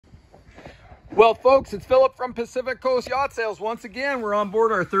Well, folks, it's Philip from Pacific Coast Yacht Sales. Once again, we're on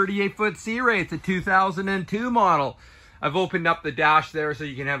board our 38-foot Sea Ray. It's a 2002 model. I've opened up the dash there so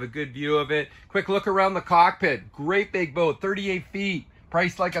you can have a good view of it. Quick look around the cockpit. Great big boat, 38 feet,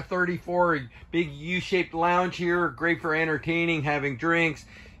 priced like a 34. Big U-shaped lounge here, great for entertaining, having drinks.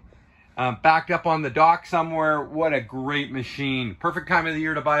 Backed up on the dock somewhere. What a great machine. Perfect time of the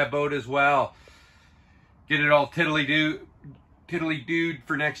year to buy a boat as well. Get it all tiddly-dooed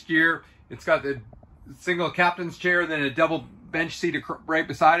for next year. It's got the single captain's chair, then a double bench seat right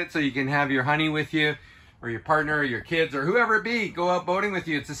beside it so you can have your honey with you, or your partner, or your kids, or whoever it be, go out boating with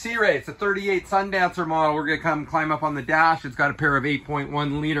you. It's a Sea Ray. It's a 38 Sundancer model. We're going to climb up on the dash. It's got a pair of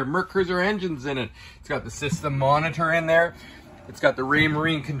 8.1 liter Mercruiser engines in it. It's got the system monitor in there. It's got the Ray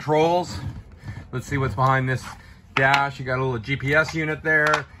Marine controls. Let's see what's behind this dash. You got a little GPS unit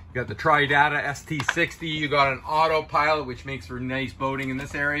there. You got the Tridata ST60. You got an autopilot, which makes for nice boating in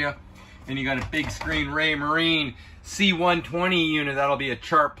this area. And you got a big screen Ray Marine C120 unit. That'll be a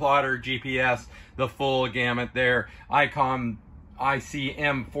chart plotter, GPS, the full gamut there. ICOM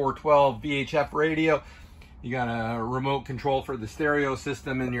ICM 412 VHF radio. You got a remote control for the stereo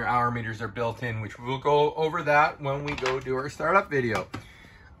system, and your hour meters are built in, which we'll go over that when we go do our startup video.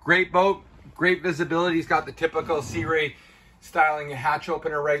 Great boat, great visibility. It's got the typical Sea Ray styling hatch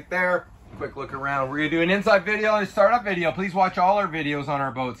opener right there. Quick look around. We're gonna do an inside video and a startup video. Please watch all our videos on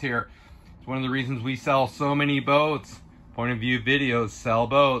our boats here. It's one of the reasons we sell so many boats. Point of view videos sell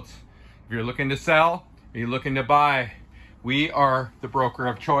boats. If you're looking to sell, or you're looking to buy, we are the broker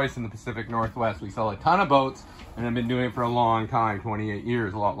of choice in the Pacific Northwest. We sell a ton of boats, and I've been doing it for a long time, 28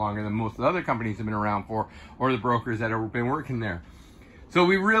 years, a lot longer than most of the other companies have been around for, or the brokers that have been working there. So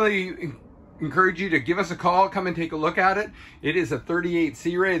we really encourage you to give us a call, come and take a look at it. It is a 38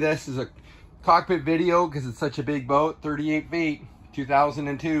 Sea Ray. This is a cockpit video because it's such a big boat, 38 feet,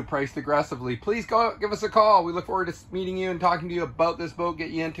 2002, priced aggressively. Please go give us a call. We look forward to meeting you and talking to you about this boat, get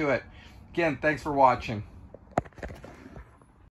you into it. Again, thanks for watching.